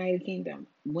in the United Kingdom.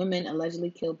 Women allegedly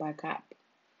killed by cop.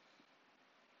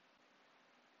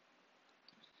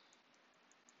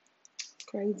 It's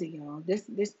crazy, y'all. This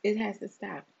it has to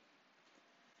stop.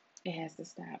 It has to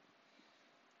stop.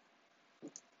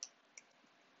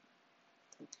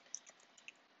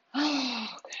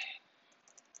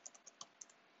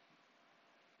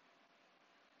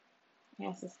 It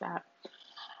has to stop.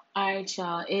 All right,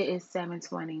 y'all. It is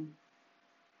 7:20.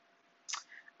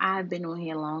 I've been on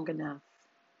here long enough.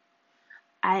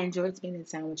 I enjoyed spending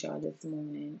time with y'all this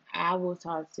morning. I will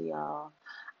talk to y'all.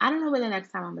 I don't know when the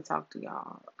next time I'm gonna talk to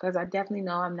y'all because I definitely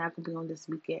know I'm not gonna be on this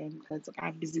weekend because I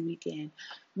have a busy weekend.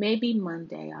 Maybe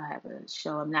Monday I'll have a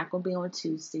show. I'm not gonna be on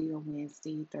Tuesday or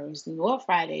Wednesday, Thursday, or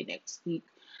Friday next week.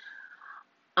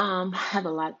 I have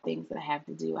a lot of things that I have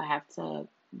to do. I have to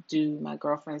do my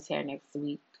girlfriend's hair next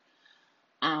week.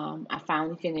 I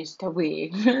finally finished her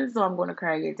wig, so I'm gonna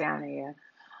carry it down there.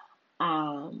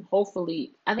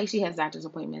 Hopefully, I think she has doctor's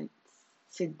appointments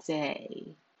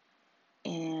today.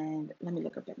 And let me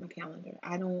look up at my calendar.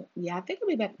 I think I'll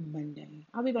be back Monday.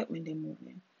 I'll be back Monday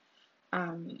morning.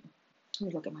 Let me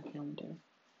look at my calendar.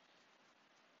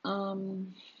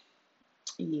 Um,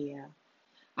 yeah,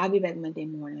 I'll be back Monday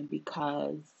morning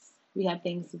because we have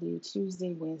things to do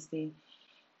Tuesday, Wednesday,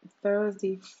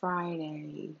 Thursday,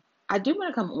 Friday. I do want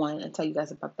to come on and tell you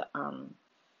guys about the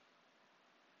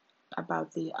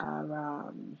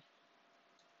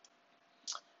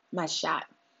my shot.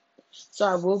 So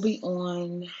I will be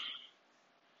on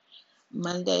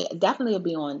Monday. Definitely will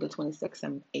be on the 26th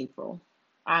of April.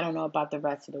 I don't know about the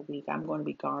rest of the week. I'm going to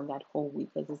be gone that whole week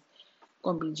because it's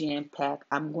going to be jam packed.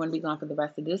 I'm going to be gone for the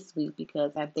rest of this week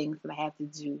because I have things that I have to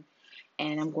do,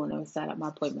 and I'm going to set up my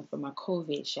appointment for my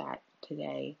COVID shot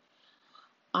today.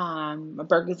 My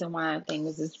burgers and wine thing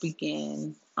is this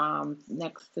weekend.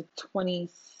 Next to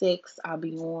 26, I'll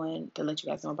be on to let you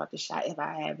guys know about the shot if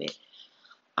I have it.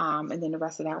 And then the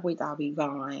rest of that week I'll be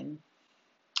gone.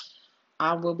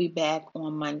 I will be back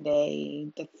on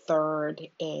Monday, the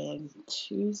 3rd, and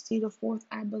Tuesday, the 4th,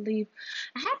 I believe.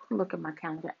 I have to look at my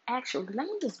calendar. Actually, let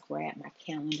me just grab my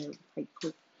calendar right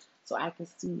quick so I can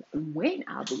see when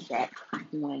I'll be back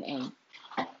on and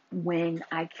when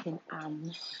I can,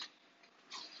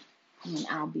 when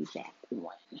I'll be back on.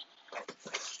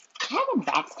 I have a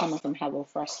box coming from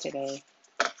HelloFresh today,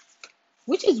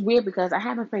 which is weird because I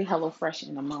haven't paid HelloFresh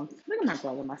in a month. Look at my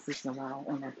girl with my sister-in-law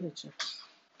on that picture.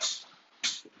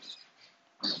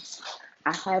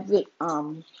 I have it,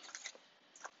 I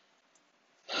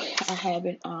have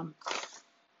it, I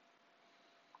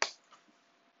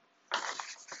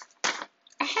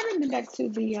haven't been back to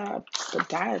the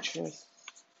podiatrist.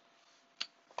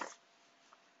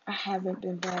 I haven't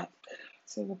been back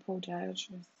to the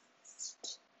podiatrist.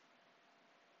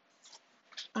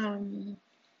 Um,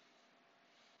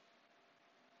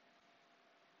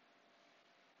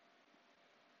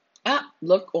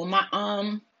 look on my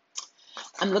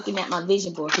I'm looking at my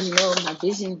vision board. You know my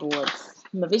vision board.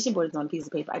 My vision board is on a piece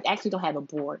of paper. I actually don't have a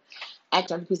board. I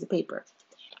actually have a piece of paper.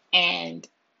 And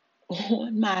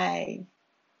on my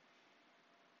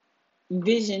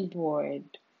vision board,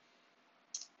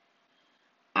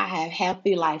 I have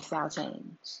healthy lifestyle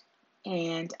change.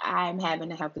 And I'm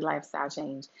having a healthy lifestyle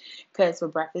change because for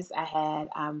breakfast I had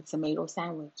tomato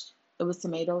sandwich. It was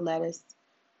tomato, lettuce,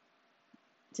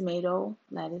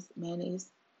 mayonnaise,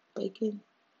 bacon,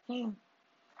 ham.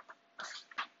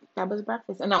 That was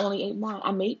breakfast. And I only ate one.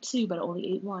 I made two, but I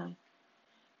only ate one.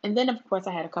 And then, of course,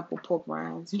 I had a couple pork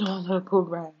rinds. You know, I love pork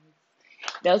rinds.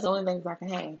 Those are the only things I can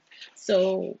have.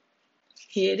 So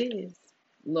here it is.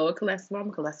 Lower cholesterol.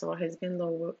 My cholesterol has been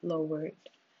lowered.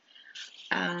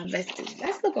 Let's see.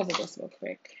 Let's look over this real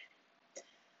quick.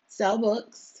 Sell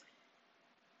books.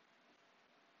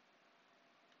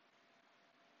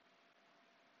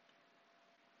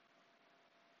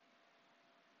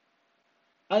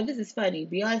 Oh, this is funny.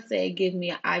 Beyonce gave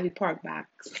me an Ivy Park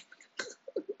box.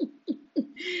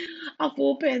 A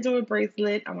full Pandora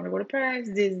bracelet. I want to go to Paris,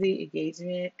 Disney,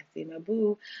 engagement. I see my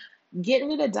boo. Getting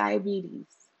rid of diabetes.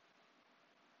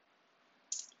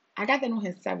 I got that on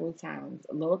him several times.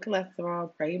 Lower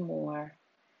cholesterol, pray more.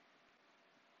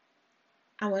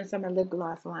 I went to my lip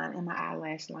gloss line and my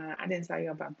eyelash line. I didn't tell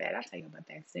you about that. I'll tell you about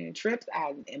that soon. Trips.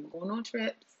 I am going on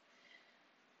trips.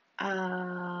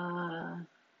 Uh,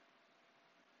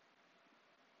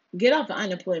 get off of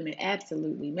unemployment.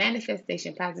 Absolutely.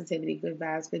 Manifestation, positivity, good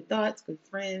vibes, good thoughts, good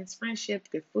friends, friendship,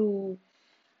 good food,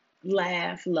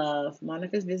 laugh, love.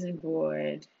 Monica's vision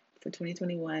board for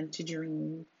 2021 to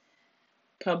dream.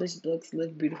 published books,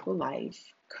 live beautiful life,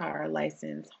 car,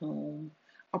 license, home,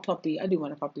 a puppy. I do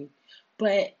want a puppy.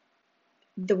 But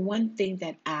the one thing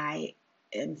that I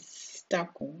am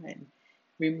stuck on,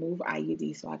 remove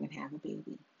IUD so I can have a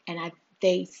baby. And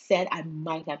they said I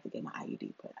might have to get my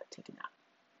IUD taken out.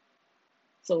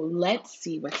 So let's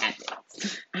see what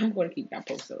happens. I'm going to keep y'all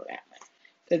posted on that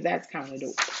because that's kind of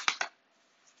dope.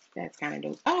 That's kind of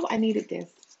dope. Oh, I needed this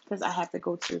because I have to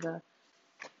go to the.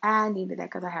 I needed that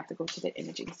because I have to go to the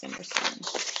imaging center soon.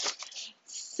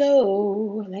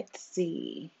 So let's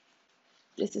see.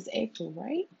 This is April,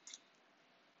 right?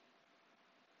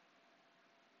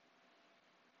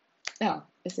 No,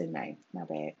 it's in May. My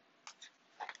bad.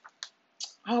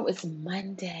 Oh, it's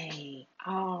Monday.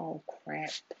 Oh, crap.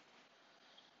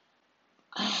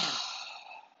 Oh,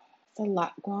 it's a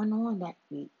lot going on that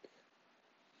week.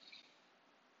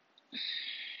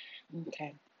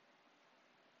 Okay.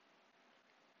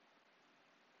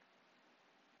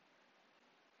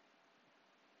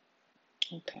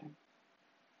 Okay.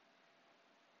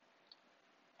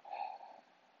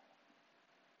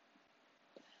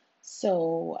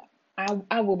 So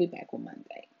I will be back on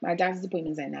Monday. My doctor's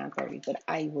appointment is at 9:30, but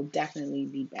I will definitely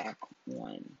be back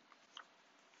on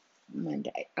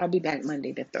Monday. I'll be back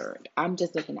Monday the 3rd. I'm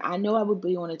just looking. I know I will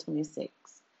be on the 26th,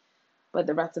 but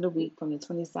the rest of the week from the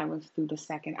 27th through the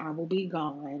 2nd, I will be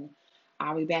gone.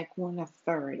 I'll be back on the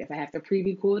 3rd. If I have to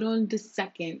pre-record on the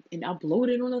 2nd and upload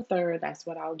it on the 3rd, that's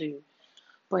what I'll do.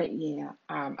 But yeah,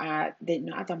 I didn't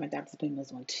know. I thought my doctor's appointment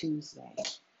was on Tuesday.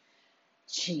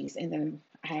 Jeez, and then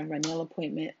I have a nail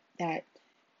appointment that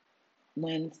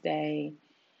Wednesday.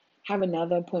 Have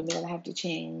another appointment that I have to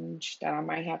change that I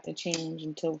might have to change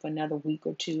until for another week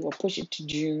or two or push it to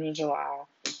June or July.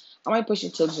 I might push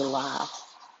it till July.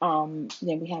 Then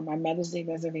we have my Mother's Day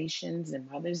reservations, and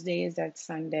Mother's Day is that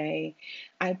Sunday.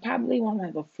 I probably won't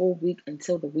have a full week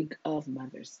until the week of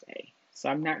Mother's Day. So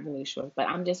I'm not really sure, but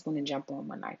I'm just going to jump on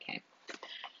when I can.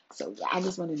 So yeah, I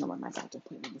just want to know when my doctor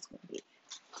appointment is going to be.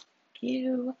 Thank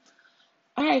you.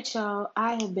 All right, y'all.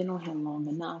 I have been on here long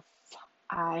enough.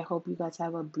 I hope you guys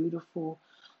have a beautiful,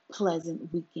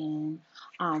 pleasant weekend.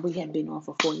 We have been on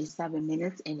for 47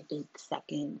 minutes and 8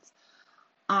 seconds.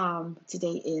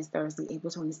 Today is Thursday,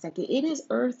 April 22nd. It is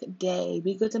Earth Day.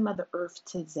 Be good to Mother Earth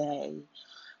today.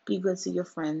 Be good to your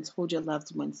friends. Hold your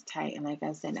loved ones tight. And like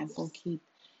I said, I'm going to keep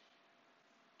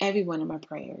everyone in my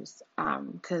prayers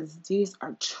because these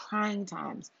are trying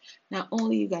times. Not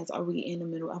only, you guys, are we in the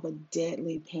middle of a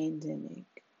deadly pandemic,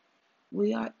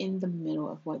 we are in the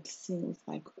middle of what seems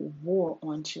like war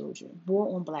on children,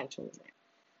 war on black children.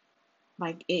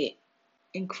 Like it,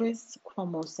 and Chris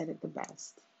Cuomo said it the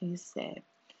best. He said,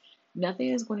 nothing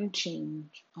is going to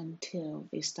change until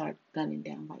they start gunning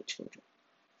down white children.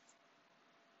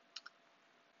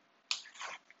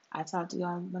 I talk to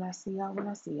y'all when I see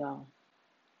y'all.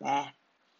 Bye.